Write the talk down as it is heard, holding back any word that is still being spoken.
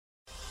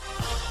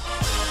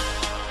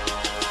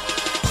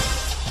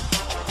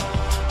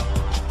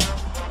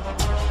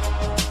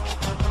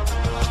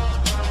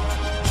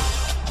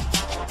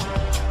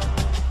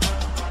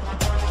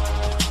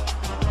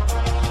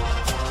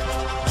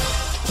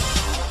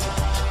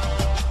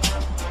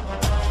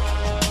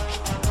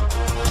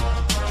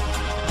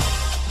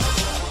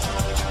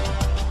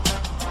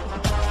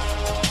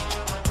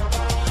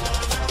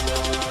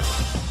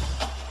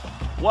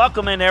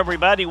welcome in,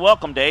 everybody.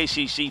 Welcome to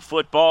ACC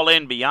Football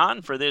and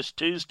Beyond for this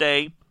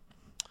Tuesday,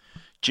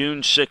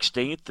 June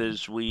 16th,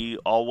 as we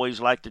always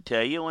like to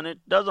tell you, and it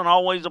doesn't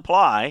always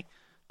apply.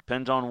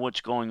 Depends on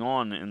what's going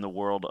on in the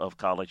world of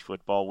college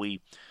football. We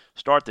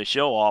start the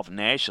show off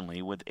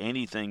nationally with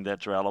anything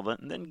that's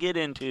relevant and then get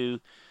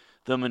into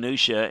the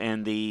minutia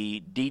and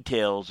the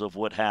details of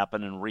what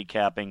happened and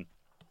recapping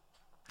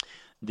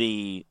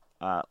the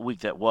week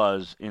that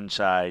was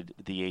inside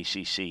the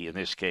ACC, in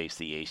this case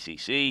the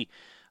ACC.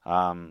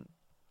 A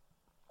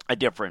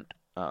different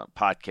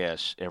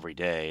podcast every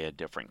day, a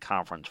different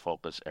conference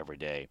focus every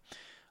day.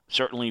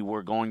 Certainly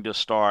we're going to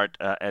start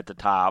at the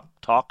top,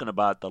 talking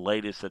about the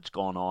latest that's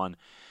going on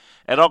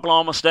at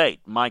Oklahoma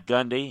State. Mike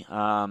Gundy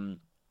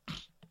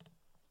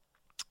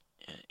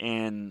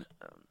and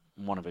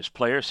one of his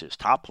players, his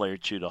top player,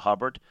 Chuba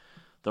Hubbard.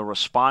 The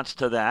response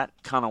to that,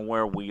 kind of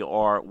where we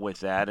are with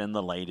that in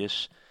the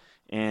latest,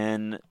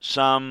 and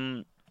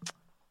some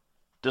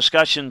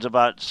discussions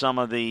about some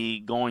of the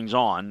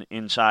goings-on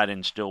inside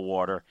in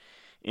Stillwater,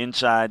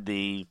 inside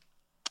the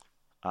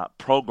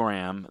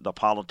program, the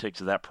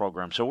politics of that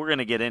program. So we're going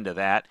to get into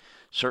that.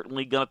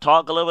 Certainly going to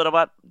talk a little bit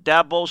about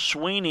Dabo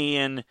Swinney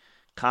and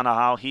kind of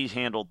how he's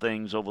handled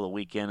things over the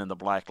weekend in the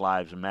Black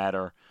Lives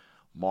Matter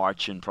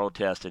march and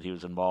protest that he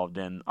was involved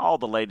in. All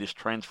the latest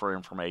transfer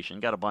information.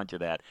 Got a bunch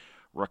of that.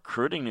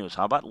 Recruiting news.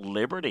 How about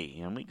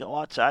Liberty? And we go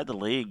outside the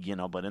league,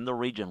 but in the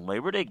region,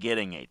 Liberty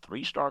getting a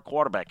 3-star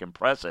quarterback.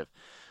 Impressive.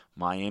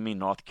 Miami,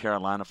 North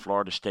Carolina,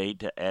 Florida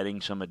State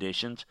adding some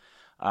additions.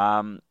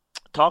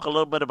 Talk a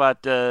little bit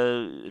about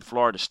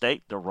Florida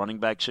State, the running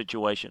back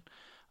situation.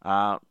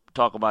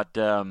 Talk about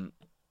a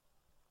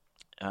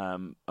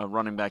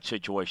running back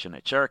situation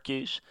at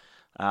Syracuse.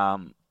 A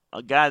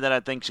guy that I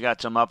think's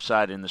got some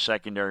upside in the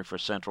secondary for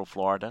Central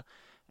Florida.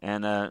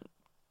 And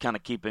kind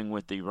of keeping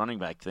with the running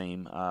back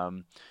theme,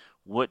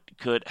 what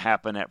could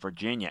happen at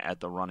Virginia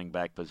at the running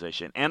back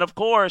position. And, of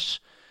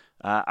course,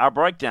 our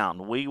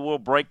breakdown. We will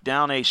break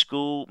down a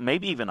school,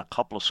 maybe even a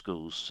couple of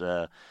schools.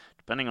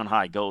 Depending on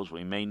how it goes,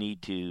 we may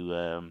need to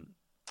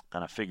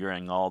kind of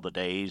figuring all the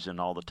days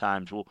and all the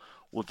times.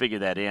 We'll figure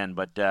that in.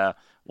 But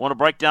want to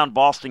break down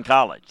Boston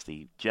College,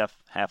 the Jeff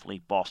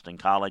Hafley Boston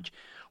College.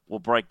 We'll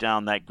break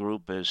down that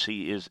group as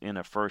he is in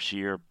a first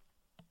year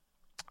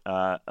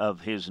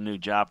of his new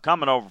job,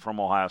 coming over from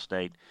Ohio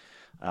State,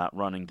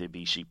 running the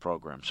BC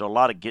program. So a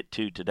lot to get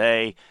to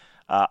today.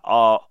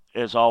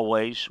 As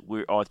always,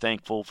 we are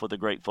thankful for the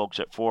great folks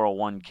at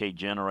 401k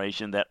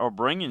Generation that are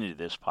bringing you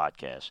this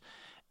podcast.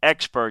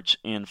 Experts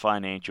in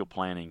financial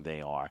planning,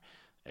 they are.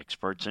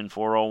 Experts in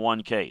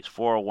 401ks,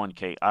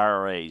 401k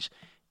IRAs,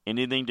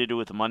 anything to do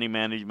with money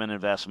management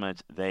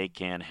investments, they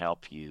can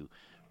help you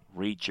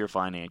reach your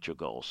financial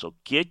goals. So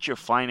get your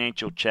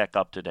financial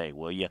checkup today,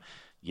 will you?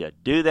 You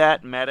do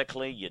that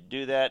medically. You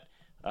do that,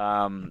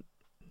 in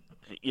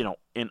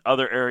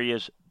other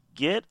areas.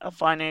 Get a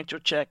financial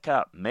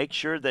checkup. Make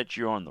sure that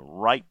you're on the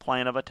right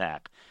plan of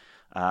attack.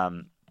 Are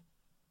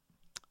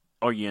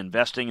you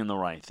investing in the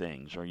right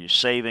things? Are you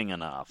saving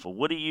enough? Or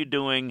what are you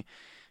doing?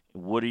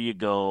 What are your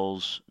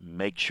goals?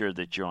 Make sure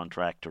that you're on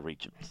track to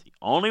reach them. It's the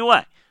only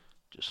way,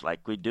 just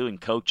like we do in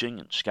coaching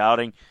and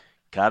scouting,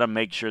 got to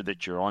make sure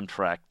that you're on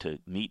track to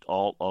meet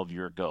all of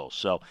your goals.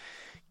 So,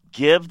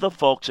 give the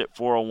folks at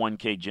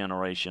 401k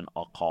Generation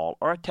a call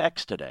or a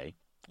text today.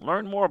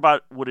 Learn more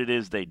about what it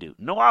is they do.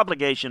 No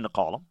obligation to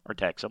call them or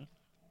text them.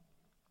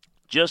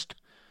 Just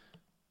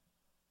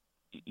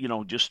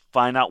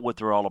find out what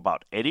they're all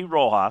about. Eddie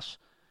Rojas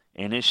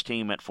and his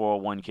team at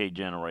 401k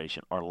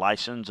Generation are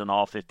licensed in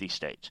all 50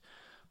 states.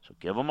 So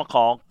give them a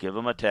call. Give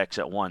them a text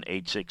at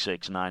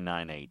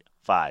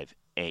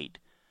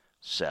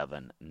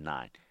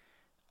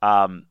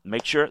 1-866-998-5879.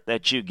 Make sure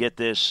that you get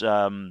this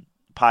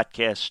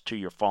podcast to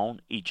your phone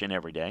each and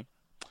every day.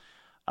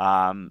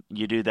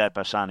 You do that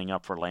by signing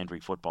up for Landry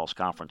Football's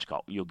conference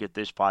call. You'll get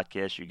this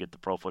podcast. You get the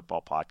Pro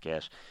Football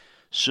Podcast.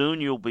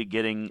 Soon you'll be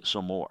getting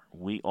some more.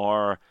 We've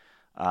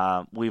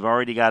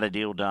already got a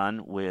deal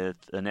done with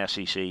an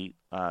SEC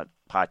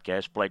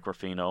podcast. Blake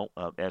Ruffino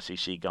of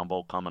SEC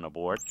Gumbo coming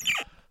aboard.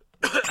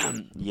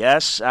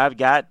 Yes, I've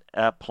got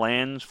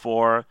plans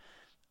for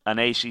an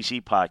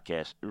ACC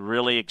podcast.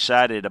 Really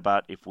excited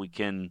about if we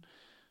can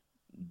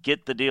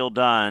get the deal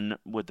done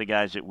with the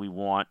guys that we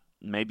want.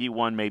 Maybe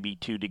one, maybe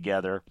two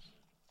together,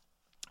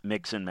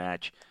 mix and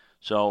match.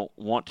 So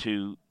want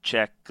to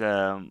check,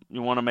 you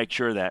want to make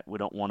sure that we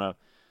don't want to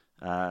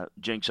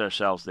jinx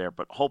ourselves there.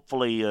 But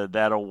hopefully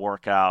that'll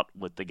work out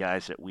with the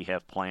guys that we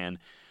have planned.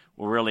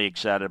 We're really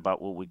excited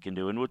about what we can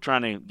do. And we're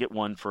trying to get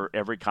one for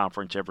every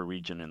conference, every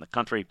region in the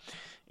country,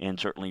 and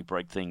certainly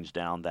break things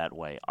down that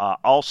way.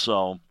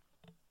 Also,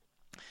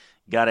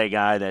 got a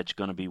guy that's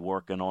going to be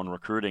working on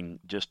recruiting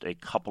just a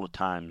couple of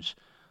times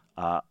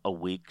a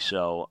week.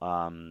 So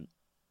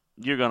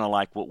you're going to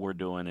like what we're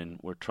doing, and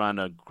we're trying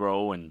to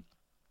grow and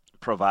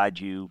provide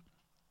you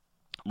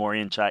more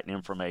insight and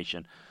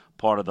information,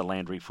 part of the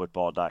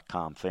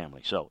LandryFootball.com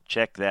family. So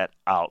check that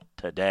out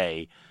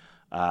today.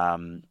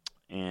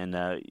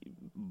 And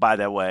by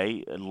the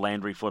way,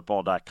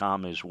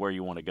 LandryFootball.com is where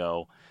you want to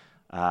go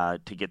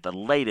to get the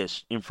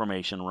latest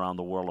information around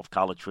the world of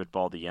college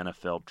football, the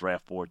NFL,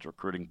 draft boards,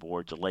 recruiting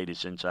boards, the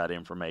latest inside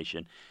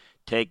information.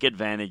 Take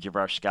advantage of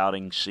our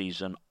scouting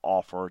season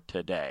offer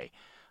today.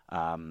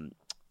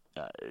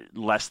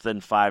 Less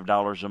than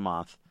 $5 a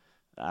month.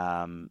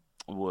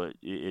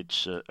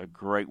 It's a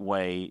great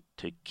way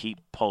to keep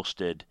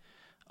posted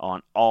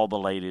on all the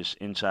latest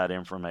inside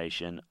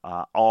information,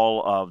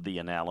 all of the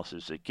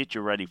analysis that get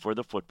you ready for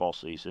the football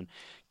season,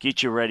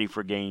 get you ready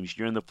for games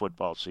during the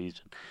football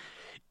season,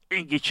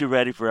 and get you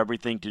ready for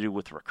everything to do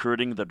with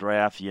recruiting, the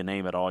draft, you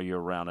name it, all year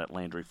round at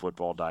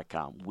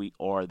LandryFootball.com. We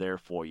are there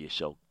for you.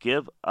 So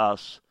give a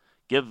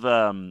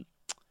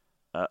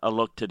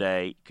look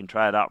today. You can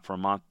try it out for a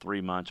month, 3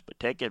 months, but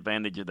take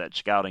advantage of that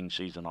scouting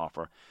season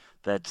offer.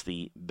 That's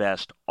the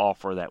best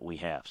offer that we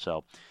have.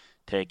 So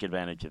take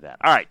advantage of that.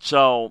 All right,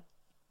 so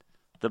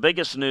the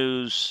biggest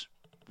news,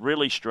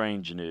 really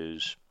strange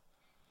news,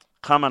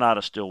 coming out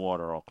of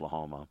Stillwater,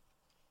 Oklahoma.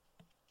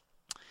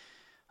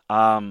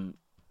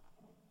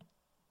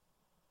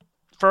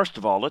 First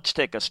of all, let's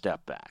take a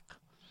step back.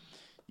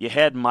 You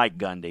had Mike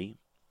Gundy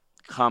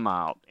come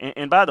out,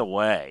 and by the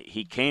way,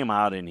 he came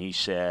out and he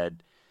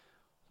said,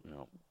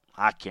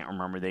 I can't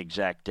remember the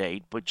exact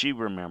date, but you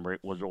remember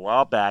it was a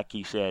while back.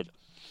 He said,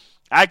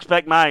 I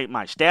expect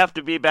my staff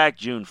to be back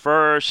June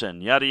 1st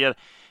and yada, yada.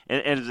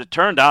 And as it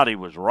turned out, he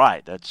was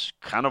right. That's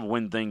kind of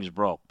when things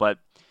broke. But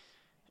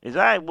as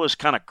I was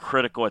kind of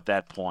critical at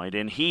that point,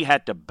 and he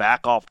had to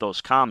back off those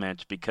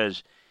comments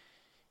because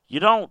you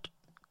don't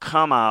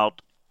come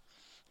out,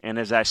 and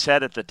as I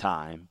said at the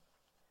time,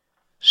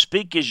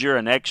 speak as you're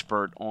an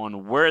expert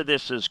on where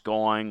this is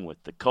going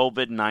with the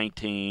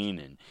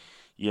COVID-19 and,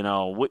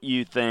 what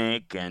you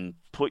think and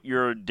put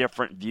your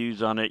different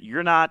views on it.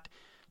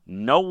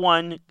 No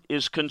one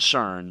is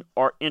concerned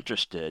or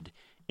interested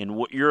in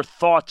what your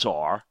thoughts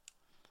are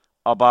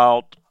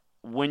about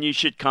when you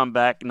should come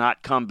back,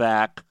 not come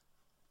back,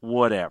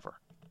 whatever.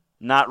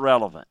 Not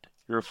relevant.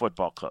 You're a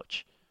football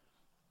coach.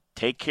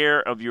 Take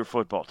care of your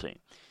football team.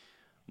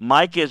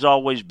 Mike has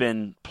always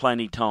been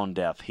plenty tone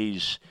deaf.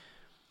 He's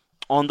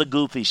on the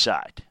goofy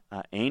side.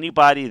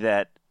 Anybody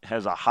that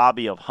has a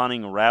hobby of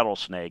hunting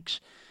rattlesnakes,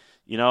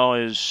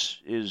 is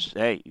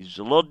he's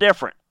a little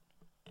different.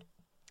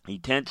 He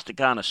tends to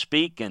kind of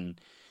speak, and,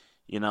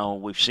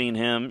 we've seen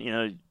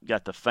him,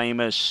 got the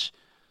famous,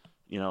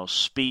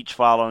 speech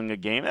following a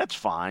game. That's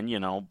fine,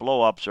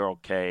 blow-ups are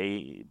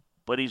okay,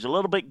 but he's a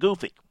little bit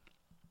goofy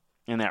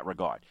in that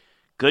regard.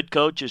 Good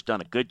coach, has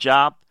done a good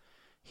job.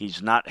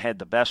 He's not had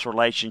the best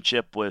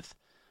relationship with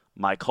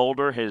Mike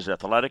Holder, his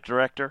athletic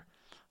director,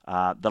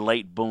 the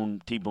late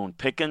T. Boone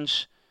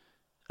Pickens,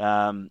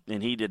 and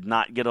he did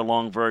not get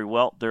along very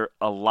well. There are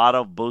a lot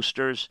of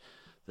boosters.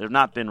 They've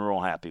not been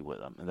real happy with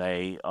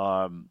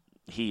him.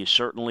 He has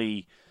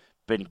certainly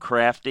been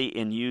crafty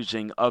in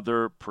using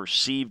other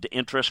perceived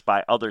interests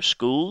by other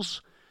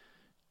schools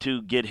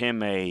to get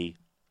him a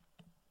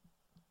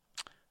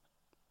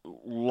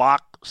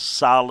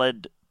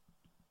rock-solid,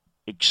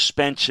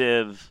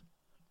 expensive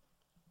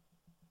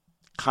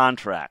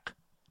contract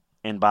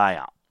and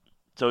buyout.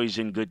 So he's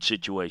in good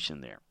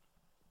situation there.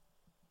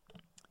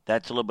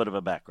 That's a little bit of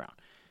a background.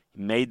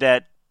 He made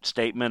that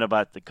statement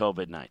about the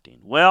COVID-19.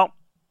 Well,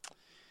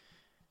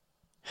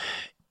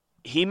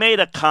 he made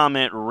a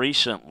comment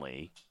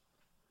recently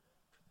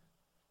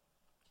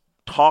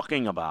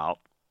talking about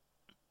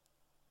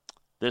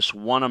this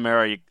One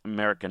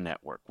American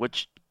Network,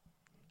 which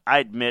I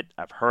admit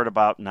I've heard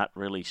about, not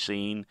really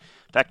seen.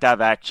 In fact,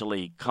 I've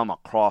actually come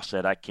across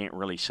it. I can't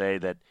really say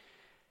that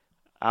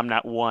I'm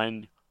not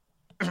one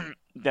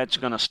that's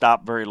going to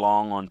stop very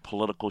long on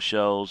political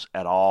shows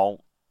at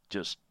all.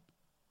 Just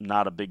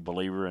not a big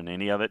believer in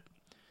any of it.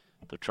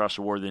 The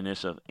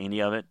trustworthiness of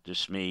any of it,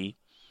 just me.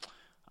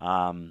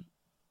 And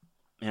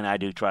I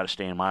do try to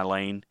stay in my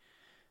lane.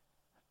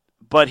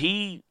 But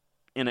he,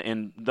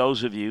 and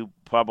those of you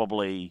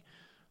probably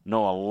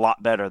know a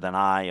lot better than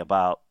I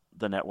about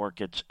the network.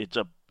 It's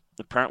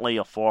apparently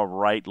a far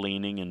right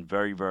leaning and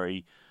very,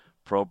 very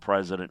pro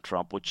President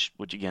Trump, which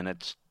again,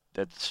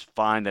 that's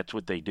fine. That's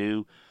what they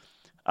do.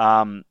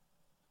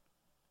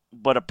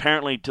 But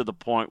apparently to the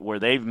point where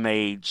they've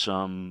made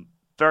some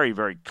very,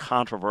 very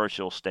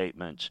controversial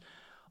statements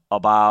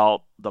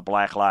about the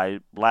Black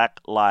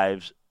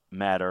Lives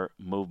Matter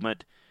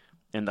movement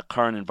in the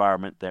current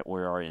environment that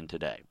we are in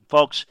today.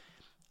 Folks,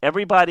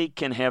 everybody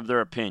can have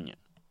their opinion.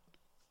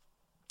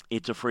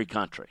 It's a free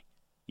country.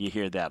 You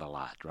hear that a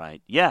lot,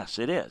 right? Yes,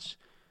 it is.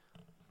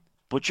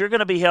 But you're going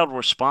to be held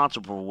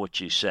responsible for what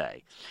you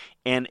say.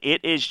 And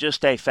it is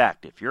just a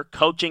fact. If you're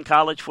coaching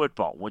college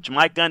football, which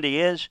Mike Gundy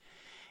is,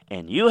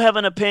 and you have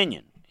an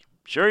opinion,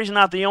 sure he's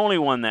not the only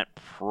one that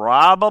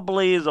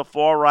probably is a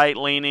far right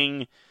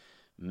leaning,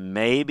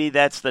 maybe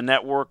that's the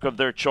network of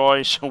their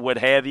choice or what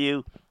have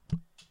you.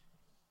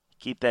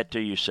 Keep that to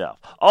yourself.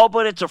 Oh,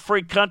 but it's a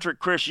free country,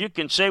 Chris. You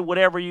can say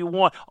whatever you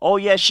want. Oh,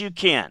 yes, you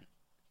can.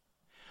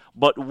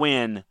 But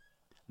when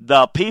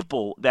the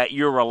people that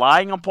you're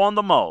relying upon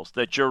the most,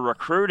 that you're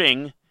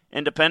recruiting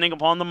and depending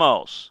upon the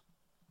most,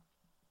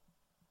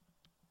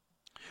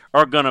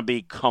 are going to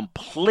be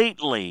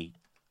completely,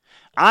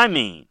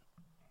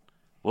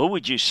 what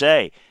would you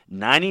say,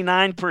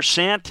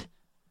 99%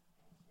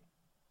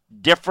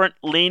 different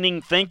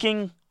leaning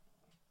thinking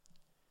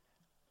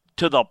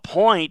to the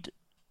point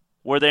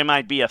where they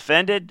might be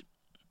offended?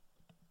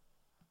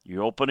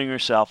 You're opening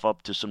yourself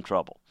up to some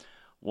trouble.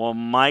 Well,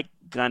 Mike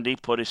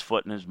Gundy put his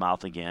foot in his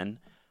mouth again,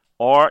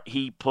 or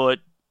he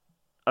put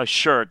a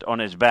shirt on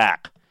his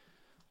back.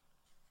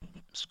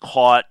 Was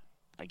caught,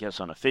 I guess,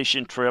 on a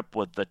fishing trip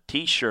with the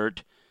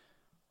T-shirt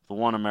for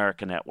One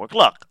American Network.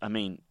 Look,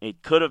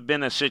 it could have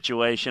been a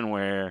situation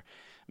where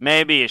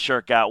maybe his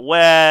shirt got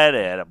wet,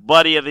 and a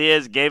buddy of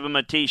his gave him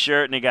a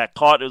T-shirt, and he got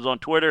caught. It was on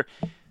Twitter.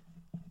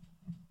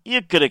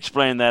 You could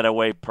explain that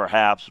away,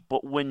 perhaps,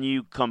 but when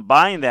you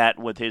combine that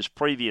with his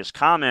previous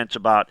comments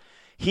about,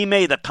 he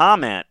made the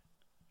comment,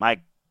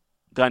 Mike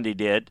Gundy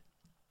did,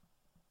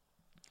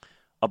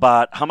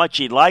 about how much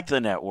he liked the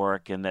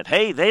network and that,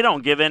 hey, they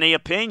don't give any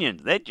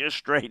opinions. They just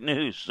straight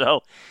news.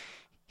 So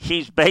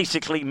he's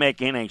basically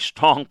making a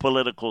strong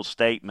political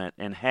statement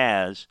and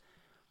has,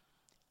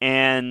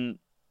 and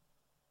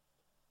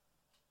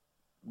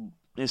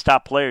his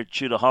top player,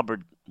 Chuba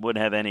Hubbard,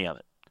 wouldn't have any of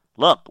it.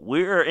 Look,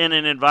 we're in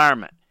an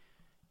environment.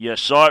 You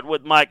saw it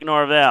with Mike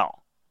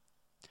Norvell.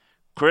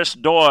 Chris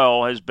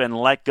Doyle has been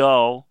let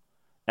go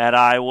at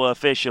Iowa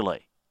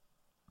officially.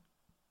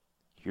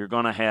 You're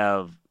going to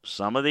have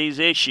some of these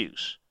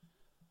issues.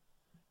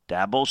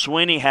 Dabo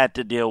Swinney had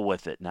to deal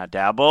with it. Now,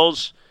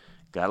 Dabo's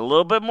got a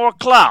little bit more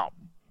clout.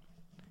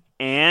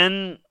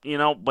 And,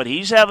 but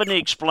he's having to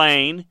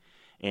explain,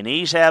 and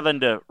he's having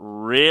to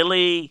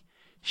really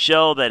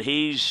show that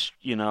he's,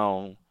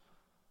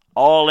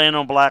 all in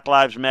on Black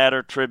Lives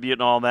Matter, tribute,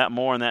 and all that.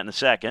 More on that in a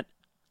second.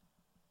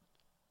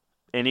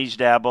 And he's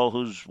Dabo,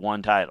 who's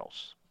won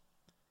titles.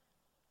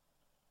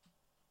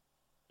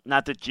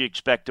 Not that you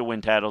expect to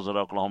win titles at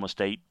Oklahoma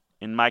State.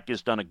 And Mike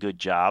has done a good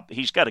job.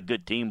 He's got a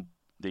good team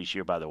this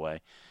year, by the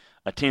way.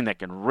 A team that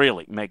can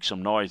really make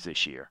some noise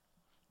this year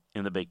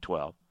in the Big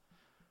 12.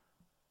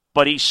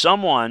 But he's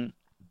someone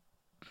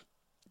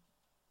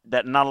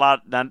that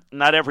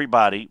not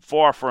everybody,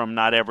 far from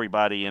not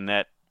everybody in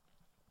that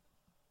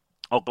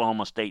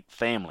Oklahoma State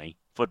family,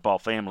 football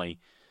family,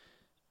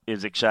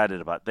 is excited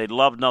about. They'd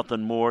love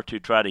nothing more to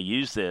try to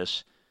use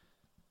this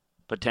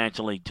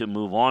potentially to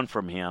move on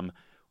from him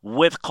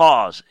with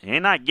cause. They're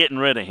not getting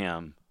rid of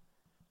him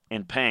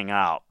and paying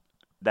out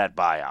that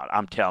buyout.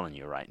 I'm telling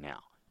you right now.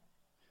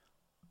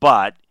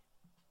 But,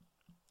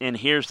 and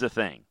here's the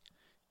thing.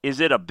 Is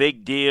it a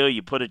big deal?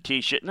 You put a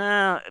T-shirt?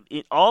 No,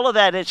 all of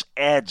that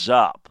adds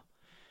up.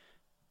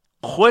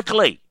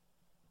 Quickly,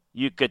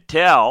 you could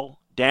tell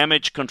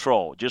damage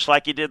control, just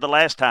like he did the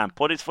last time.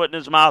 Put his foot in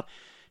his mouth.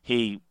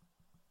 He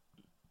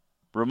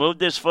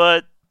removed his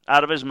foot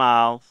out of his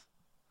mouth,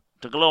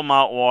 took a little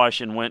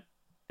mouthwash, and went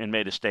and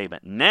made a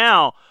statement.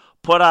 Now,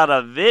 put out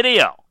a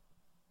video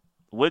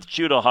with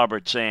Chuba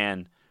Hubbard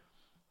saying,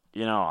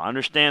 I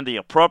understand the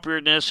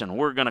appropriateness, and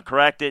we're going to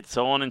correct it,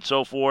 so on and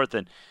so forth,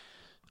 and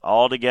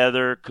all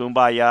together,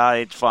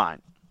 kumbaya, it's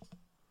fine.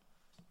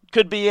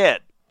 Could be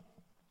it.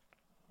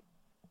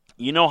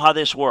 You know how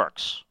this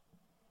works.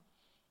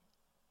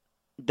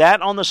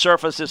 That on the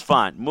surface is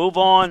fine. Move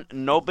on,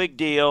 no big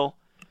deal.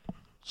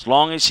 As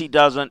long as he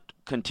doesn't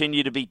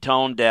continue to be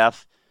tone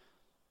deaf.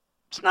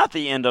 It's not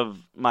the end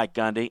of Mike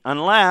Gundy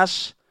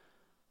unless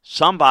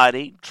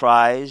somebody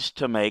tries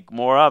to make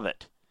more of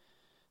it.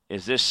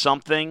 Is this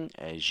something,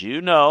 as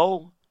you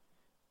know,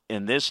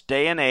 in this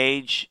day and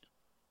age,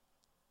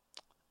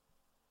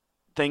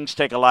 things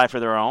take a life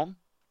of their own?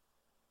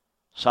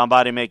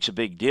 Somebody makes a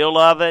big deal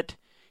of it.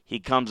 He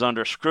comes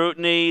under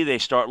scrutiny. They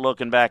start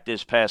looking back to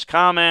his past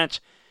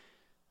comments.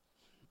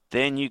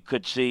 Then you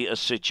could see a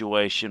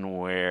situation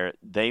where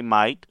they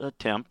might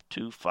attempt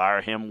to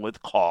fire him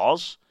with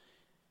cause,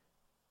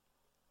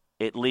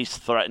 at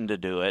least threaten to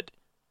do it,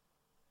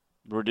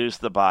 reduce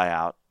the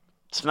buyout.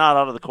 It's not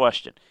out of the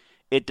question.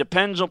 It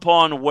depends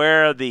upon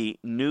where the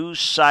news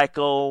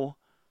cycle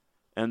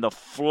and the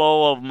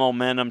flow of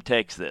momentum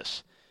takes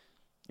this.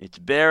 It's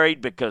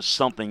buried because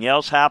something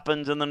else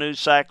happens in the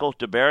news cycle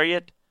to bury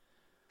it.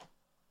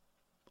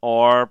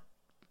 Or,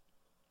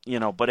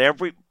 but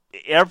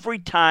every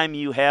time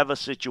you have a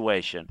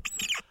situation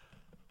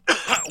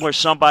where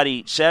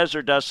somebody says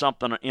or does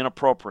something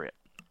inappropriate,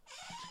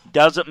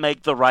 doesn't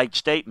make the right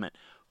statement.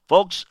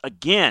 Folks,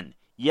 again,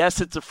 yes,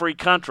 it's a free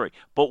country,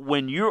 but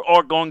when you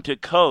are going to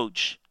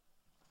coach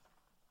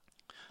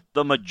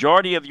the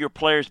majority of your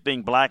players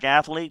being black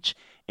athletes,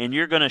 and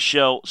you're going to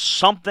show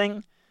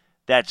something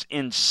that's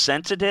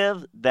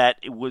insensitive, that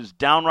it was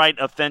downright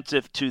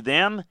offensive to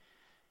them,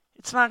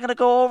 it's not going to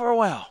go over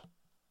well.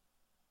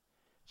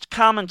 It's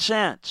common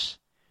sense.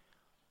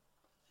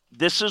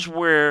 This is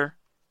where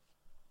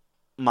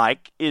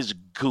Mike is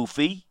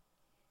goofy,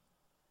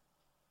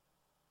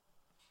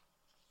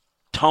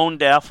 tone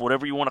deaf,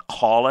 whatever you want to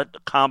call it, a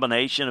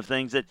combination of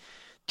things that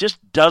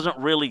just doesn't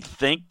really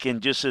think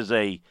and just is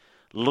a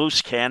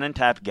loose cannon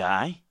type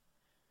guy.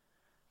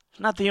 He's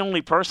not the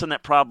only person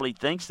that probably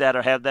thinks that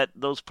or have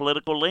those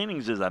political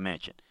leanings, as I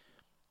mentioned.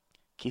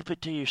 Keep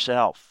it to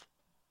yourself.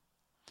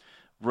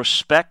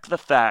 Respect the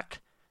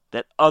fact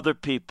that other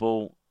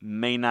people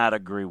may not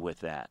agree with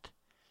that,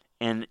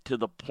 and to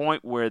the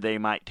point where they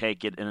might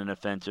take it in an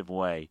offensive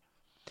way.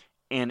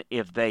 And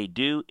if they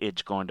do,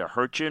 it's going to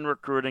hurt you in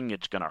recruiting.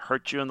 It's going to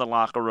hurt you in the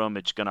locker room.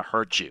 It's going to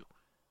hurt you.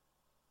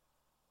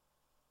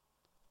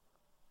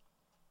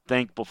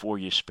 Think before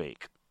you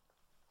speak.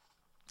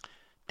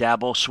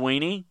 Dabo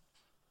Swinney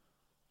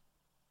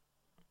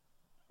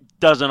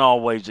doesn't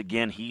always,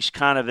 again, he's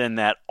kind of in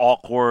that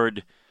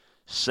awkward,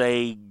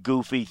 say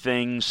goofy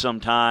things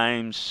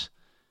sometimes.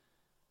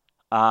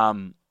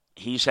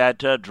 He's had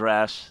to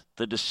address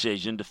the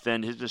decision,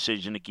 defend his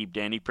decision to keep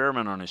Danny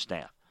Pearman on his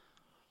staff.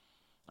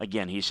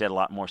 Again, he's had a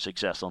lot more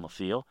success on the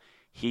field.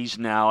 He's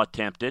now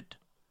attempted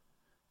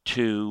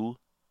to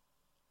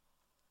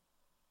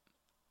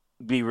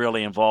be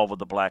really involved with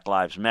the Black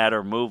Lives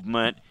Matter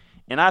movement.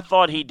 And I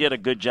thought he did a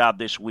good job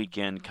this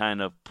weekend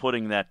kind of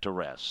putting that to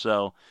rest.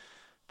 So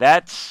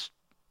that's,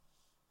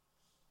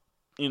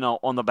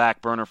 on the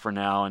back burner for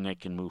now, and they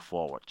can move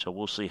forward. So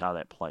we'll see how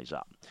that plays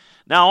out.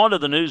 Now on to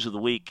the news of the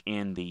week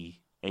in the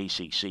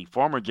ACC.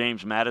 Former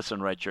James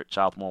Madison redshirt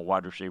sophomore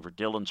wide receiver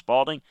Dylan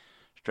Spalding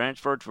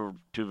transferred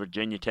to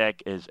Virginia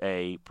Tech as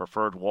a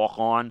preferred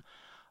walk-on.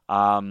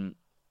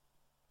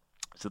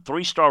 It's a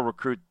three-star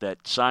recruit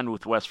that signed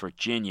with West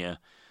Virginia,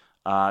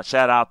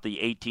 sat out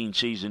the 18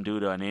 season due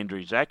to an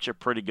injury. He's actually a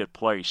pretty good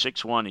player. He's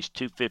 6'1", he's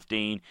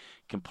 215,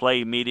 can play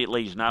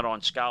immediately. He's not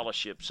on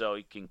scholarship, so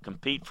he can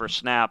compete for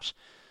snaps,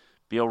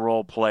 be a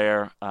role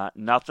player.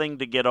 Nothing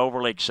to get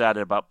overly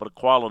excited about, but a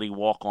quality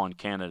walk-on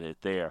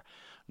candidate there.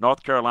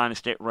 North Carolina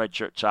State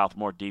redshirt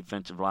sophomore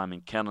defensive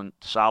lineman Kellen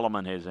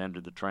Solomon has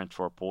entered the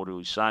transfer portal.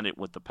 He signed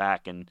with the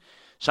Pack in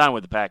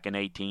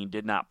 18.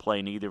 Did not play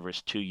in either of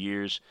his 2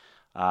 years.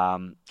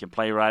 Can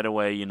play right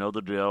away. You know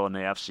the drill on the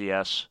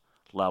FCS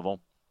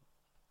level.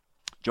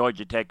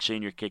 Georgia Tech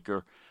senior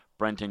kicker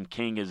Brenton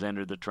King has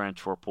entered the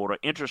transfer portal.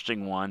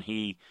 Interesting one.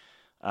 He's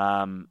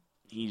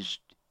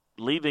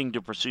leaving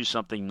to pursue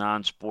something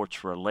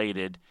non-sports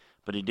related,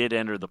 but he did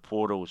enter the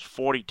portal. It was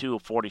 42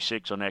 of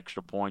 46 on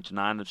extra points,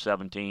 9 of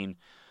 17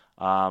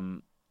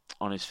 on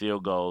his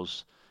field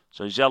goals.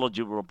 So he's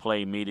eligible to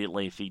play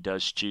immediately if he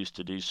does choose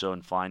to do so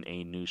and find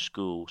a new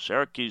school.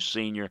 Syracuse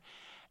senior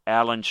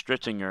Alan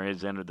Stritzinger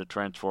has entered the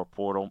transfer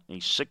portal.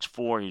 He's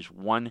 6'4", he's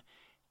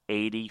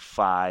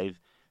 185,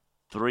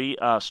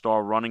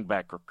 three-star running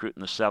back recruit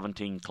in the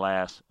 17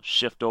 class.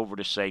 Shift over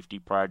to safety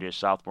prior to his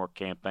sophomore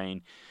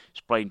campaign.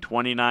 He's played in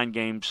 29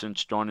 games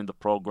since joining the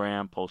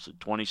program,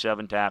 posted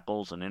 27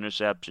 tackles, an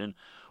interception,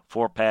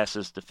 4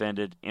 passes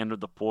defended,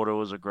 entered the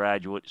portal as a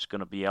graduate. He's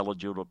going to be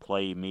eligible to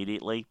play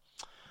immediately.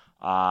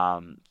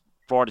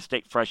 Florida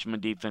State freshman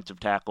defensive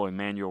tackle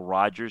Emmanuel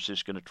Rogers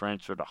is going to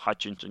transfer to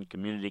Hutchinson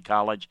Community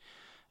College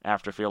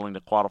after failing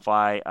to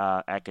qualify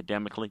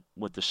academically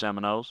with the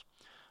Seminoles.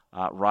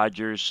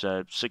 Rogers,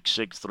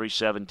 6'6",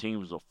 317,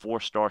 was a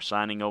 4-star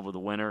signing over the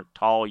winter.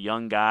 Tall,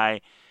 young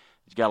guy.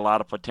 He's got a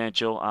lot of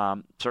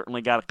potential.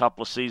 Certainly got a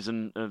couple of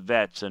seasoned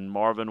vets in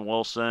Marvin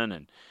Wilson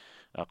and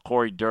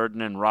Corey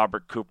Durden and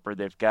Robert Cooper.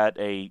 They've got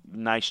a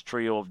nice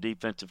trio of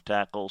defensive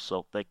tackles,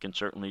 so they can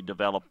certainly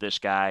develop this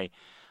guy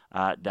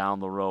down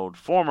the road.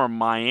 Former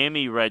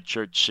Miami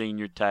redshirt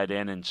senior tight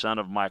end and son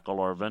of Michael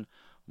Irvin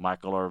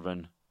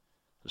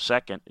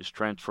II is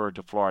transferred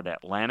to Florida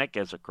Atlantic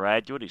as a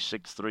graduate. He's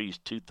 6'3", he's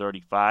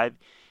 235.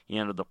 He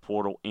entered the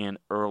portal in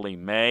early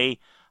May.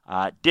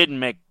 Didn't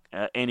make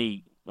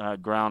any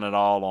ground at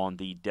all on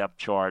the depth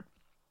chart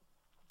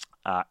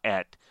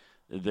at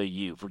the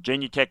U.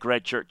 Virginia Tech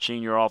redshirt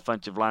senior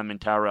offensive lineman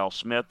Tyrell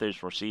Smith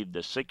has received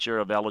a 6 year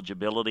of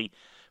eligibility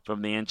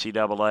from the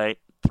NCAA.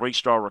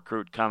 3-star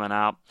recruit coming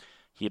out.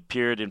 He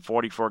appeared in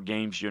 44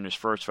 games during his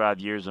first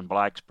 5 years in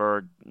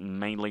Blacksburg,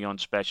 mainly on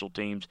special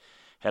teams.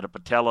 Had a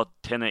patella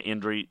tendon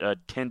injury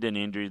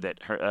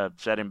that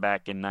set him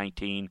back in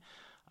 19,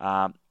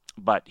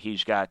 but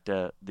he's got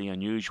the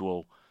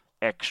unusual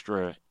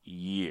extra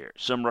year.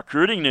 Some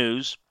recruiting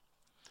news.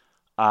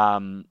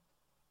 How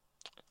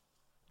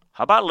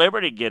about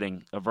Liberty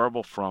getting a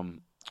verbal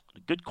from a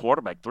good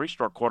quarterback,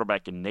 3-star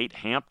quarterback in Nate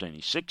Hampton?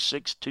 He's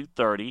 6'6",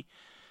 230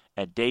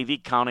 at Davie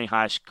County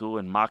High School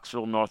in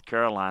Mocksville, North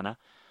Carolina.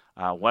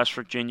 West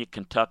Virginia,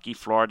 Kentucky,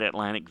 Florida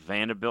Atlantic,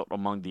 Vanderbilt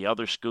among the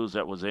other schools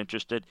that was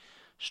interested.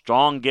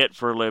 Strong get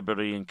for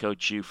Liberty and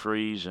Coach Hugh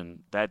Freeze, and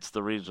that's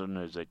the reason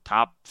there's a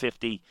top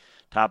 50,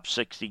 top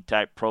 60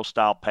 type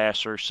pro-style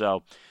passer.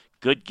 So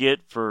good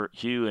get for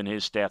Hugh and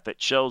his staff.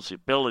 That shows the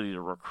ability to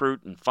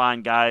recruit and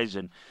find guys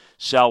and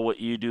sell what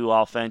you do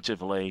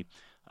offensively.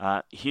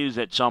 Hugh's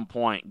at some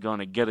point going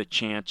to get a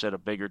chance at a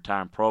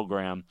bigger-time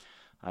program,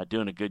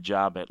 doing a good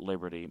job at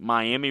Liberty.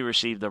 Miami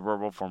received the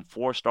verbal from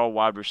 4-star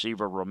wide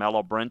receiver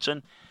Romello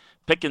Brinson,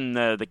 picking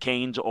the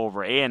Canes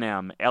over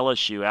A&M,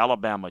 LSU,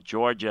 Alabama,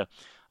 Georgia.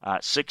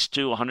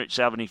 6'2",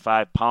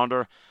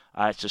 175-pounder.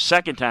 It's the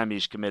second time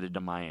he's committed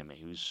to Miami.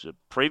 He was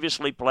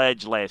previously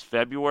pledged last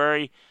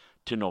February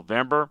to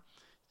November.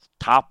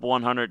 Top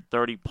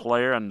 130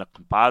 player on the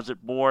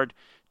composite board,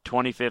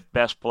 25th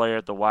best player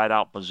at the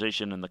wideout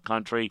position in the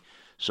country.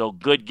 So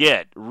good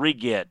get,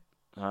 a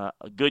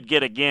good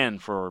get again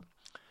for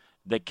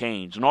the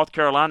Canes. North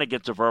Carolina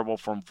gets a verbal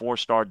from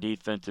four-star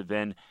defensive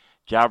end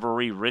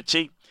Jahvaree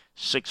Ritzie,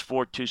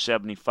 6'4",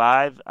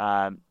 275.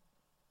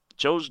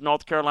 Chose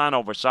North Carolina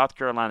over South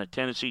Carolina,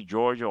 Tennessee,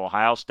 Georgia,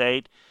 Ohio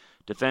State.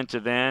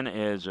 Defensive end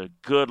is a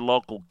good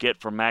local get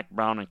for Mack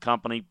Brown and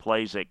company.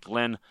 Plays at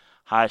Glenn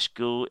High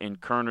School in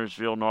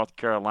Kernersville, North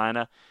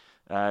Carolina.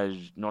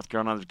 North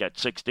Carolina's got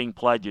 16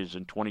 pledges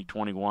in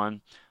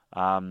 2021,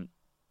 and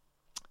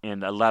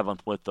 11th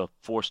with the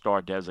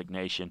four-star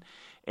designation.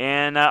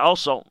 And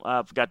also,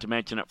 I forgot to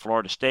mention at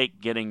Florida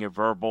State, getting a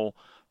verbal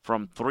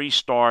from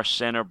three-star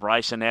center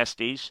Bryson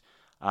Estes,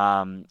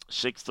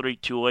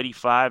 6'3",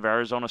 285.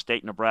 Arizona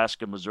State,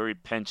 Nebraska, Missouri,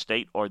 Penn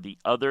State are the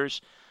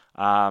others.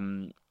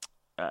 McDonough,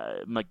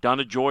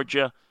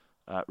 Georgia,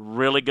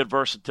 really good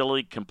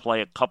versatility, can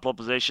play a couple of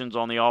positions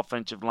on the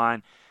offensive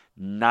line.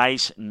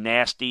 Nice,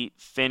 nasty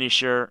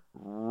finisher,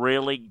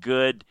 really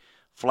good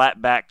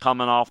flat back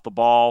coming off the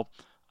ball.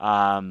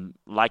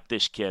 Like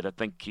this kid. I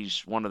think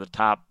he's one of the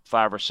top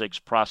 5 or 6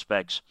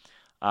 prospects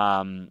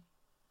in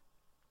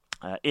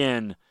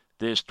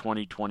this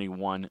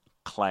 2021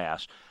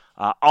 class.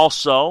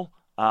 Also,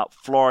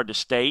 Florida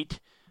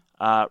State,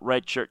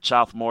 redshirt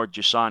sophomore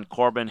Jason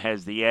Corbin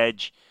has the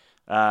edge,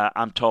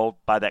 I'm told,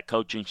 by that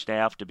coaching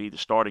staff to be the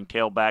starting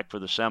tailback for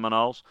the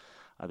Seminoles.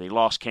 They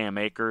lost Cam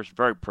Akers.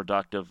 Very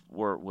productive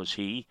was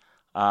he.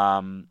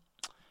 Going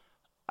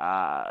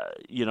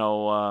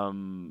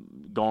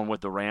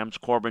with the Rams.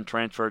 Corbin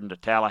transferred into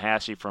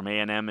Tallahassee from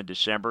A&M in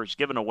December. He's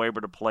given a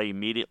waiver to play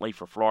immediately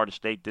for Florida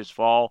State this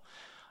fall.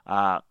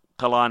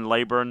 Kalon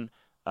Laburn,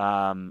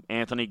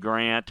 Anthony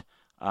Grant,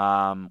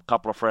 a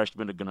couple of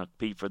freshmen are going to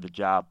compete for the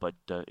job, but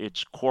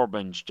it's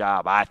Corbin's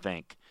job, I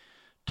think,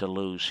 to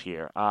lose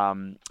here.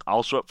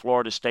 Also at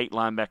Florida State,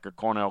 linebacker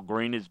Cornell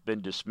Green has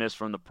been dismissed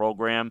from the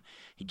program.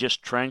 He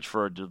just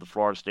transferred to the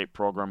Florida State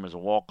program as a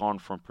walk-on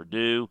from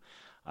Purdue.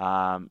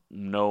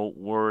 No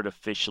word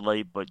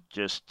officially, but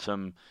just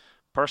some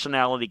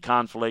personality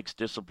conflicts,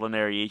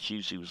 disciplinary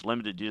issues. He was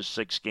limited to just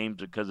 6 games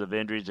because of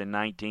injuries in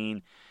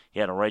 19. He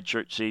had a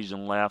redshirt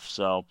season left,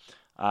 so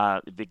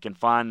if he can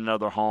find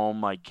another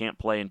home, I can't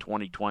play in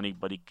 2020,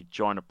 but he could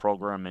join a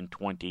program in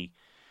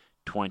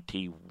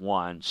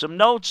 2021. Some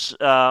notes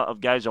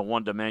of guys I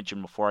wanted to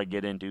mention before I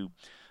get into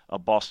a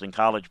Boston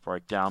College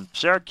breakdown.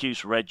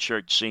 Syracuse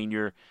redshirt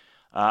senior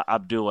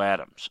Abdul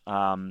Adams.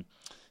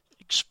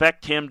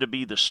 Expect him to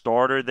be the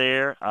starter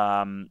there.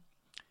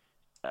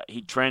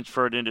 He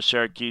transferred into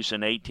Syracuse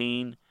in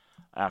 18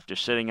 after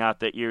sitting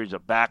out that year. He's a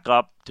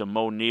backup to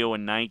Mo Neal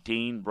in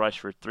 19, rushed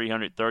for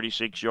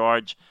 336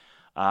 yards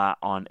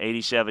on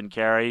 87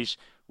 carries.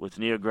 With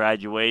Neal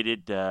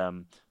graduated,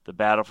 the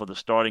battle for the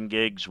starting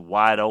gig's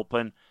wide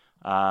open.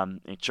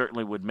 It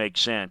certainly would make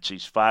sense.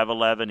 He's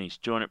 5'11", he's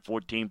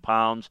 214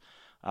 pounds.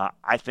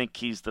 I think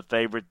he's the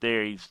favorite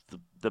there. He's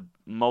the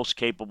most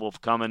capable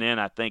of coming in.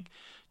 I think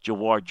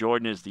Jawar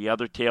Jordan is the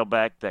other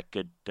tailback that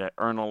could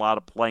earn a lot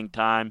of playing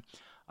time.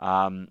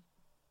 If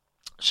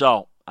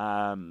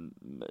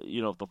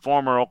the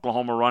former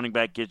Oklahoma running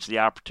back gets the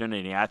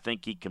opportunity, I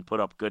think he can put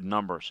up good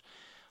numbers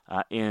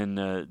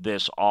in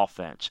this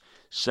offense.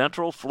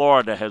 Central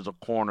Florida has a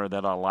corner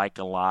that I like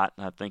a lot,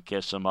 and I think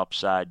has some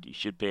upside you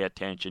should pay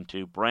attention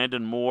to.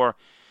 Brandon Moore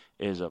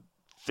is a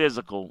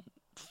physical,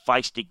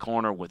 feisty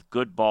corner with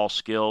good ball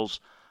skills.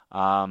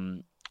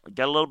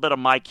 Got a little bit of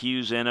Mike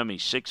Hughes in him.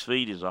 He's 6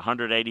 feet. He's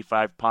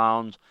 185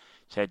 pounds.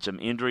 He's had some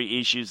injury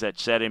issues that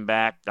set him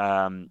back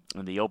in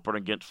the opener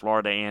against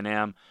Florida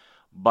A&M.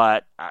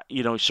 But,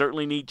 he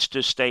certainly needs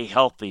to stay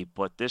healthy.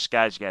 But this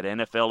guy's got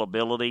NFL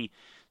ability.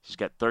 He's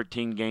got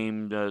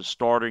 13-game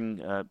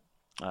starting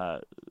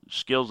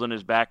skills in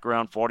his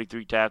background,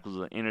 43 tackles,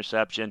 an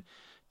interception,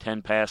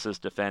 10 passes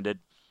defended.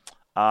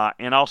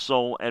 And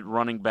also at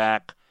running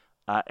back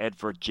at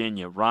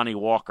Virginia, Ronnie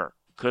Walker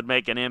could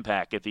make an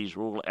impact if he's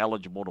ruled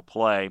eligible to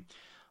play.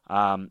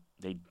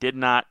 They did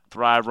not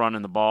thrive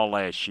running the ball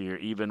last year,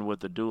 even with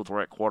the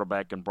dual-threat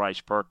quarterback in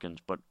Bryce Perkins.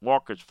 But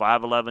Walker's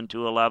 5'11",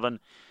 211,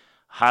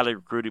 highly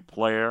recruited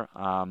player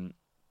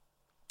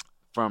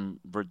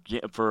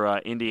for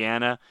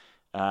Indiana.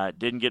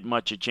 Didn't get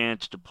much a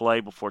chance to play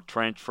before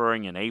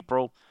transferring in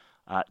April.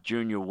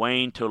 Junior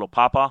Wayne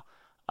Tulapapa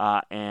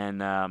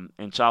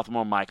and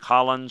sophomore Mike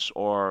Hollins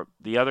or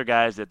the other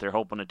guys that they're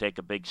hoping to take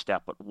a big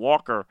step. But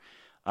Walker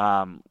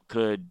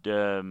could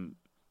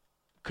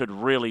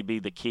really be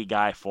the key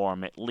guy for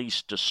him, at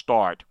least to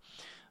start,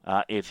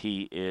 if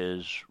he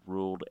is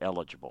ruled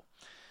eligible.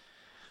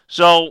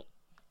 So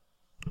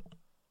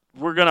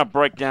we're going to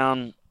break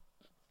down,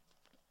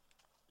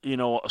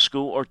 a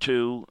school or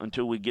two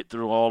until we get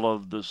through all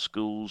of the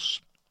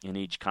schools in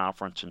each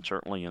conference, and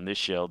certainly in this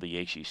show, the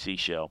ACC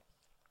show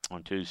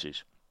on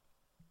Tuesdays.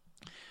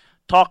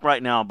 Talk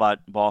right now about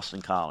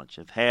Boston College.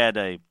 They've had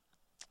a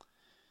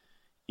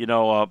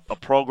a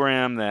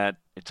program that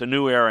it's a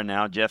new era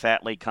now. Jeff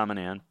Hatley coming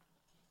in.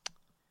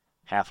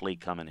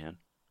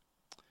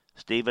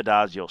 Steve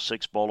Adazio,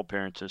 6 bowl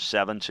appearances,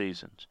 7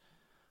 seasons,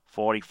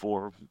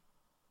 44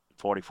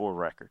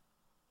 record.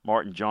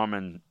 Martin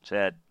Jarman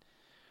said,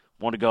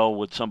 want to go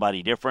with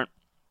somebody different.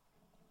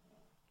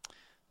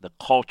 The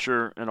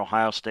culture in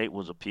Ohio State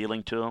was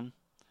appealing to him.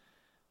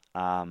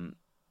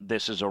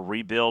 This is a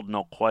rebuild,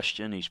 no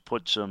question. He's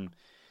put some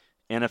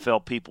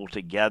NFL people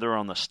together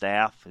on the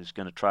staff. He's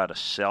going to try to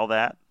sell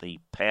that, the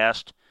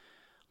past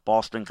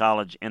Boston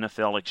College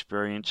NFL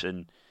experience,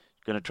 and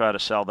going to try to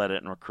sell that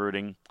in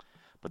recruiting.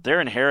 But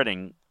they're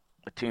inheriting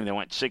a team that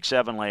went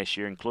 6-7 last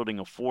year, including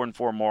a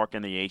 4-4 mark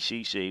in the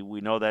ACC.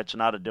 We know that's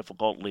not a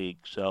difficult league,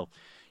 so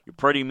you're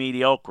pretty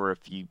mediocre if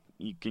you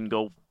can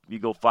go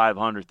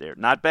 500 there.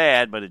 Not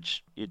bad, but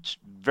it's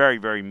very,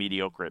 very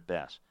mediocre at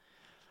best.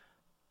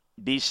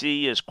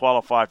 BC is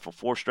qualified for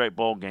 4 straight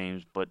bowl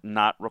games, but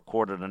not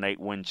recorded an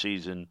 8-win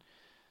season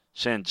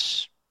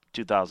since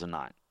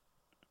 2009.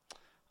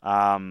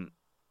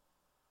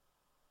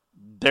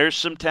 There's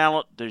some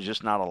talent. There's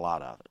just not a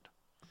lot of it.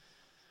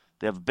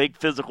 They have a big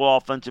physical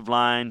offensive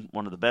line,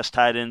 one of the best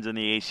tight ends in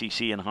the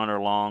ACC in Hunter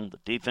Long. The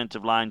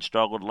defensive line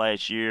struggled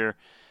last year.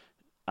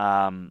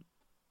 Don't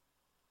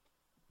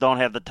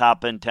have the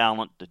top-end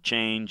talent to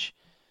change.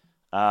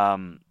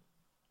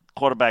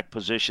 Quarterback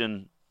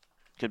position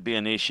could be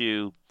an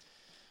issue.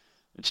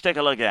 Let's take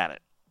a look at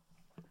it.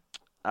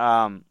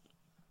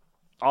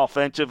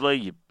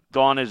 Offensively,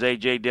 gone is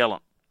A.J.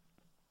 Dillon.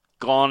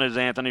 Gone is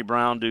Anthony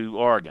Brown to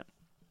Oregon.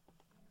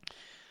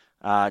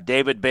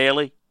 David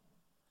Bailey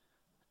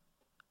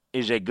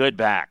is a good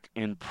back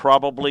and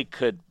probably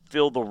could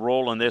fill the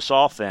role in this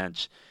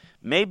offense,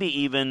 maybe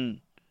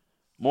even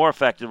more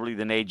effectively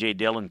than A.J.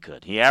 Dillon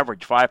could. He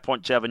averaged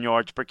 5.7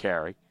 yards per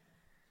carry,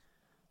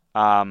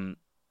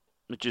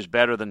 which is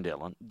better than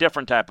Dillon.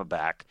 Different type of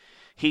back.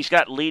 He's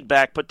got lead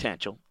back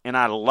potential, and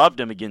I loved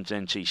him against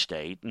NC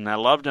State, and I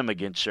loved him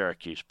against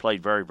Syracuse.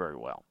 Played very, very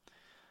well.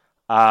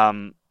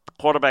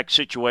 Quarterback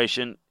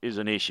situation is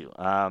an issue.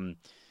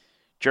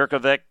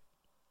 Jurkovec,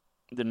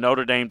 the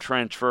Notre Dame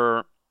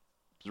transfer,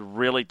 is a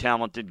really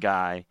talented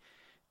guy,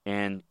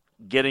 and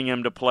getting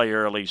him to play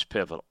early is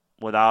pivotal.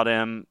 Without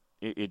him,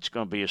 it's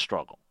going to be a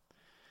struggle.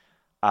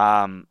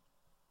 Kobe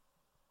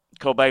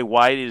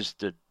White is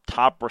the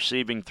top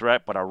receiving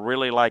threat, but I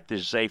really like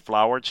this Zay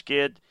Flowers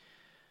kid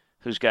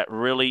who's got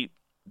really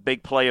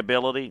big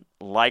playability,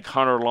 like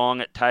Hunter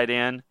Long at tight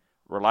end,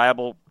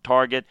 reliable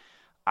target.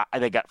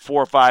 They got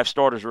 4 or 5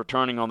 starters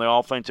returning on the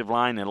offensive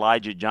line.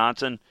 Elijah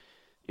Johnson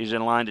is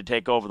in line to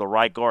take over the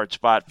right guard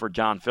spot for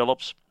John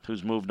Phillips,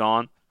 who's moved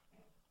on.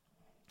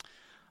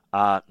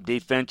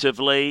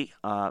 Defensively,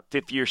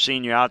 fifth-year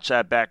senior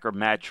outside backer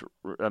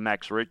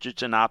Max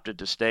Richardson opted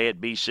to stay at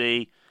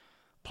BC,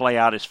 play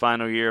out his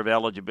final year of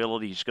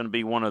eligibility. He's going to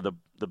be one of the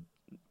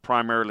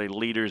primarily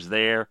leaders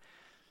there.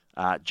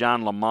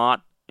 John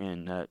Lamont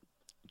and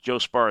Joe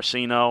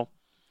Sparacino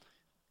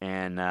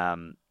and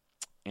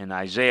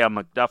Isaiah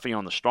McDuffie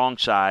on the strong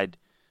side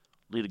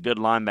lead a good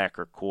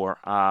linebacker core.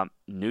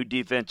 New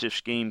defensive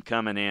scheme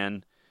coming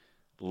in,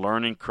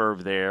 learning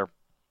curve there.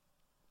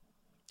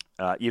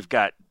 You've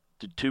got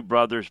the 2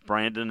 brothers,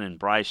 Brandon and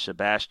Bryce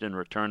Sebastian,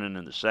 returning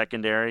in the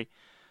secondary.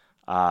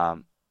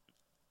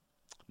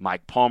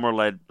 Mike Palmer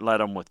led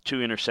them with 2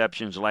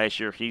 interceptions last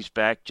year. He's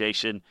back.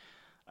 Jason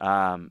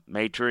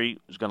Maitre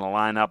is going to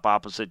line up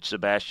opposite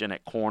Sebastian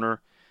at corner.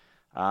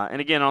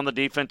 And again, on the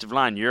defensive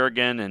line,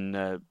 Jurgen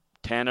and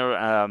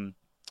Tanner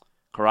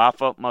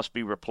Carafa must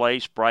be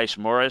replaced. Bryce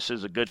Morris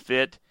is a good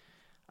fit.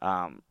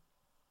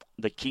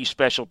 The key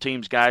special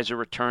teams guys are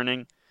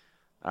returning.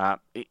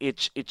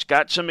 It's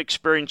got some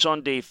experience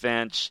on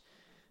defense.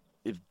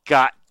 They've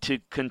got to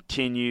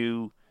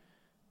continue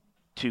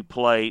to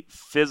play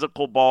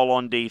physical ball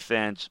on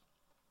defense.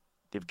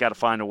 They've got to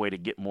find a way to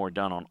get more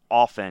done on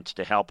offense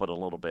to help it a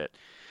little bit.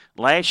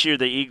 Last year,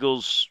 the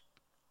Eagles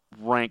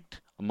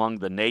ranked among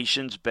the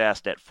nation's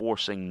best at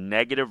forcing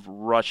negative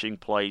rushing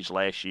plays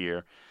last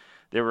year.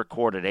 They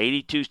recorded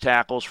 82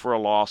 tackles for a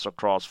loss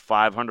across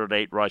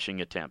 508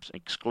 rushing attempts,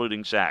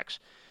 excluding sacks.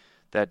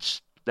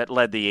 That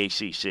led the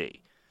ACC.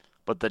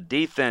 But the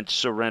defense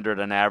surrendered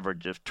an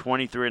average of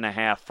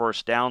 23.5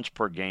 first downs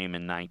per game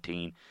in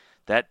 19.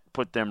 That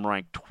put them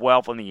ranked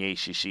 12th in the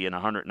ACC and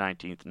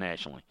 119th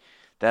nationally.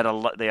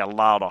 They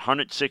allowed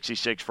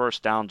 166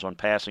 first downs on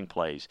passing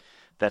plays.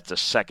 That's the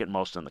second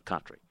most in the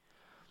country.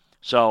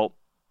 So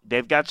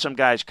they've got some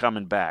guys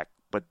coming back,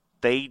 but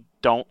they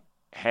don't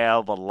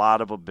have a lot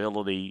of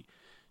ability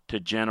to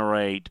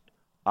generate,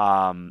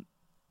 to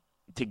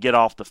get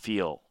off the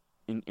field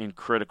in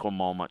critical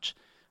moments.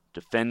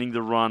 Defending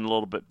the run a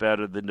little bit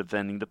better than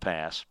defending the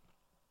pass.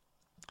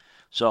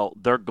 So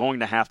they're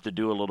going to have to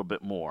do a little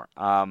bit more.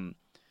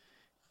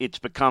 It's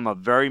become a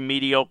very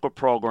mediocre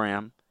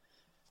program.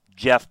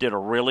 Jeff did a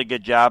really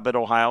good job at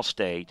Ohio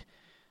State.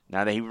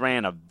 Now, he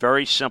ran a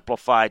very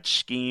simplified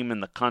scheme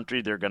in the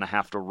country. They're going to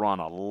have to run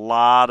a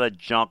lot of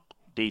junk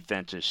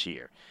defenses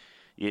here.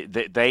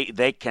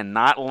 They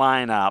cannot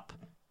line up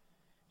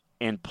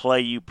and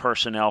play you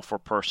personnel for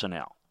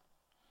personnel.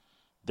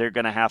 They're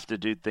going to have to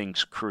do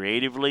things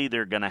creatively.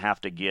 They're going to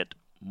have to get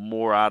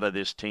more out of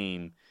this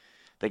team.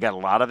 They got a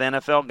lot of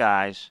NFL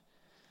guys.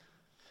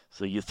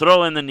 So you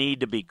throw in the need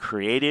to be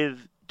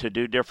creative, to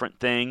do different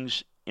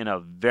things in a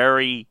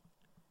very,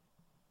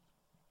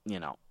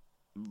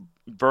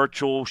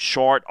 virtual,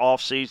 short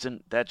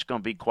offseason. That's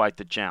going to be quite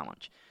the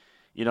challenge.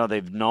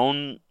 They've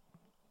known,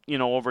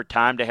 over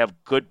time to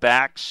have good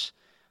backs.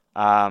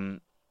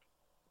 Dylan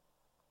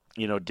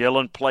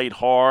played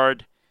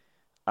hard.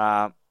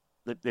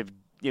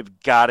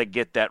 You've got to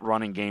get that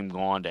running game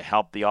going to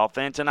help the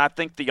offense. And I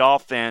think the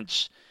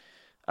offense,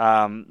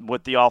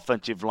 with the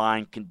offensive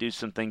line, can do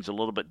some things a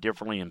little bit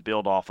differently and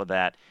build off of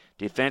that.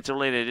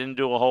 Defensively, they didn't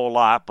do a whole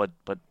lot, but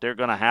they're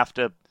going to have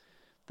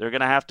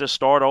to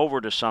start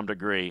over to some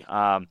degree.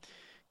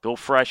 Go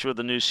fresh with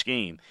a new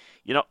scheme.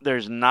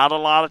 There's not a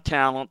lot of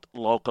talent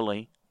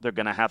locally. They're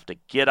going to have to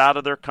get out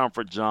of their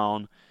comfort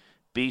zone.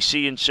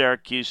 BC and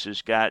Syracuse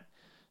has got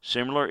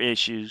similar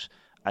issues.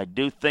 I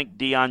do think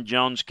Deion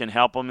Jones can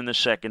help them in the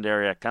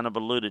secondary. I kind of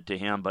alluded to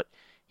him, but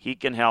he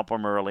can help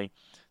them early.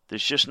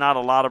 There's just not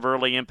a lot of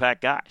early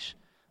impact guys.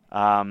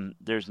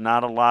 There's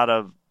not a lot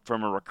of,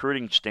 from a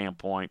recruiting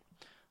standpoint,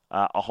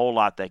 a whole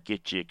lot that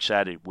gets you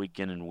excited week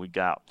in and week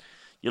out.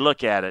 You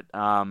look at it.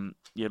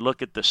 You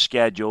look at the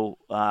schedule.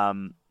 A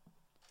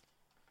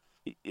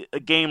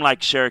game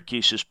like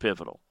Syracuse is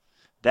pivotal.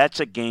 That's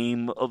a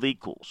game of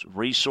equals.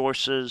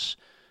 Resources,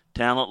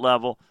 talent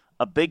level.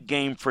 A big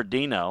game for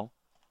Dino,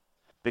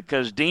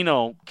 because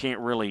Dino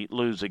can't really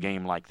lose a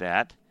game like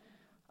that.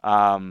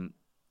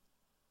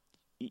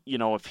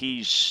 If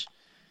he's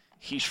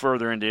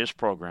further into his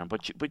program.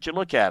 But you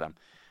look at him.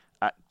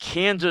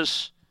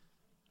 Kansas,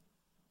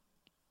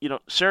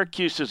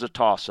 Syracuse is a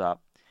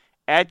toss-up.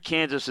 At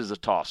Kansas is a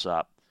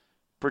toss-up.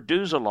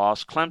 Purdue's a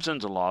loss.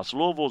 Clemson's a loss.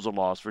 Louisville's a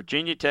loss.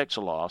 Virginia Tech's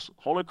a loss.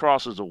 Holy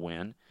Cross is a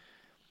win.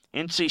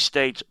 NC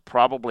State's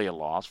probably a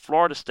loss.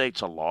 Florida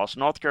State's a loss.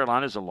 North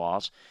Carolina's a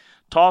loss.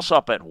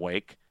 Toss-up at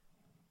Wake.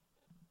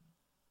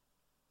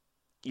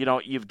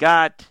 You've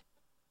got,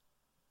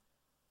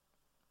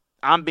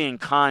 I'm being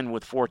kind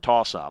with 4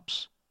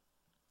 toss-ups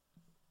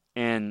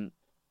and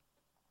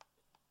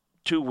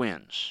 2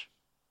 wins.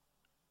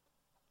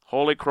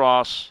 Holy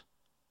Cross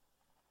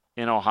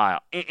in Ohio.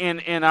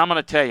 And I'm going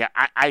to tell you,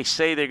 I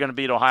say they're going to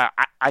beat Ohio.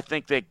 I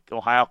think that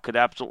Ohio could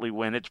absolutely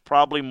win. It's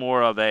probably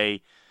more of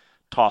a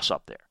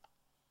toss-up there.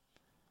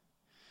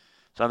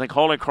 So I think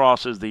Holy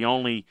Cross is the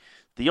only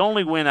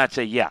win I'd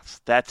say,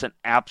 yes, that's an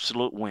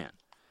absolute win.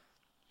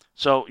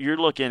 So you're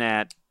looking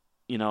at,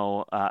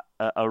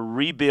 a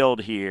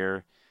rebuild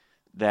here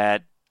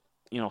that,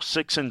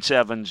 6 and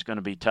 7 is going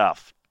to be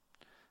tough.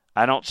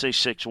 I don't see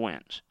 6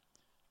 wins.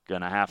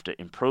 Going to have to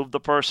improve the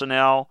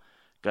personnel.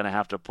 Going to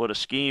have to put a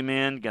scheme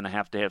in. Going to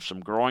have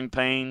some growing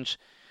pains.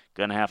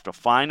 Going to have to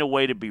find a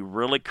way to be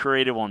really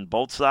creative on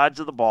both sides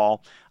of the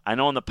ball. I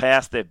know in the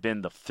past they've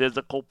been the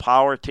physical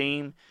power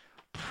team.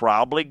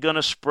 Probably going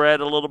to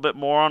spread a little bit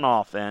more on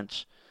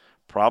offense.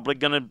 Probably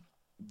going to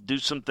do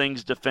some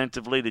things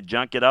defensively to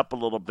junk it up a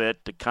little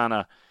bit to kind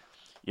of,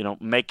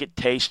 make it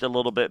taste a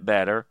little bit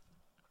better.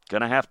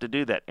 Going to have to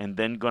do that. And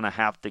then going to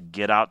have to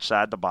get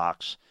outside the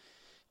box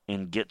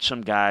and get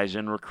some guys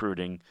in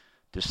recruiting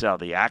to sell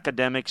the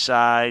academic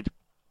side,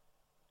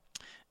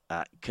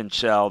 can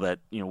sell that,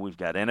 we've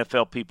got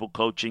NFL people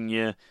coaching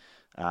you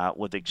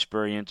with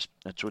experience.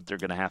 That's what they're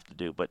going to have to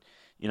do. But,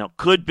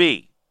 could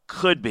be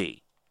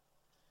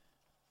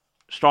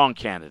strong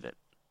candidate.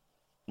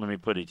 Let me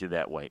put it to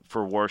that way,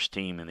 for worst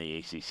team in the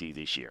ACC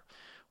this year.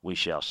 We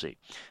shall see.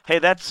 Hey,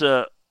 that's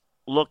a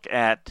look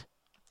at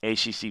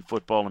ACC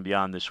football and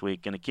beyond this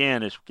week. And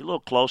again, as we get a little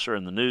closer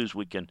in the news,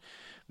 we can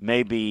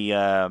maybe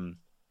it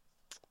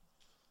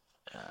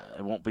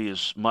won't be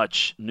as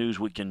much news.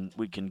 We can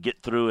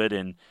get through it,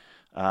 and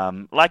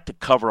like to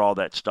cover all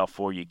that stuff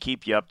for you,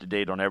 keep you up to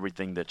date on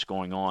everything that's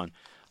going on.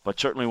 But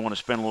certainly want to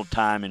spend a little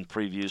time in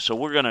previews. So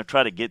we're going to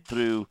try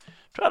to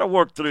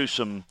work through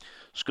some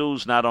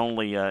schools not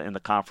only in the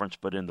conference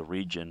but in the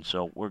region.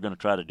 So we're going to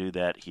try to do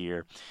that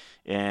here,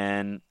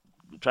 and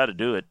try to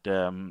do it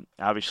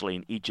obviously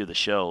in each of the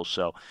shows.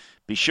 So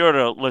be sure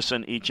to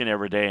listen each and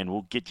every day, and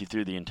we'll get you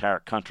through the entire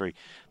country.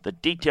 The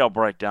detailed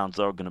breakdowns,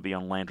 though, are going to be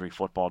on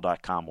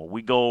LandryFootball.com, where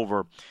we go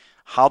over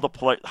how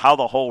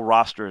the whole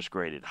roster is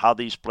graded, how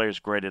these players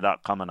graded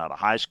out coming out of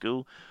high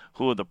school,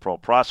 who are the pro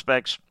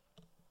prospects,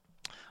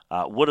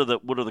 what are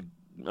the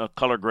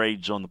color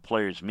grades on the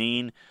players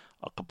mean,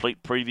 a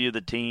complete preview of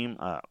the team,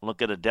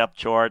 look at a depth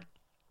chart.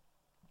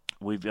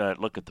 We've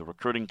look at the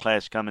recruiting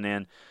class coming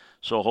in.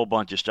 So a whole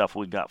bunch of stuff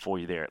we've got for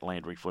you there at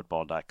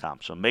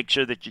LandryFootball.com. So make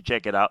sure that you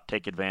check it out.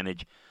 Take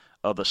advantage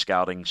of the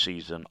scouting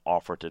season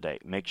offer today.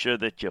 Make sure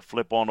that you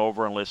flip on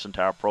over and listen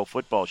to our Pro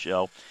Football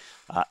Show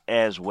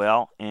as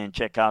well. And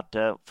check out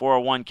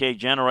 401k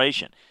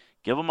Generation.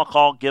 Give them a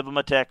call. Give them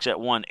a text at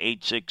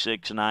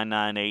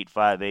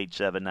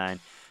 1-866-998-5879.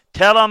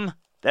 Tell them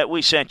that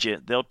we sent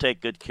you. They'll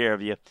take good care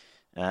of you.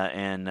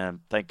 And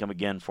thank them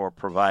again for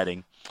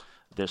providing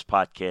this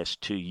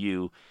podcast to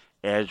you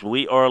as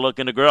we are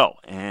looking to grow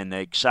and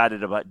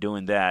excited about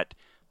doing that.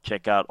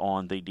 Check out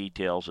on the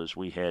details as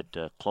we head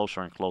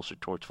closer and closer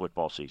towards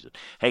football season.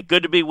 Hey,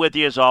 good to be with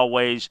you as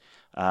always.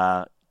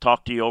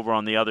 Talk to you over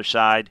on the other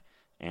side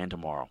and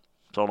tomorrow.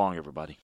 So long, everybody.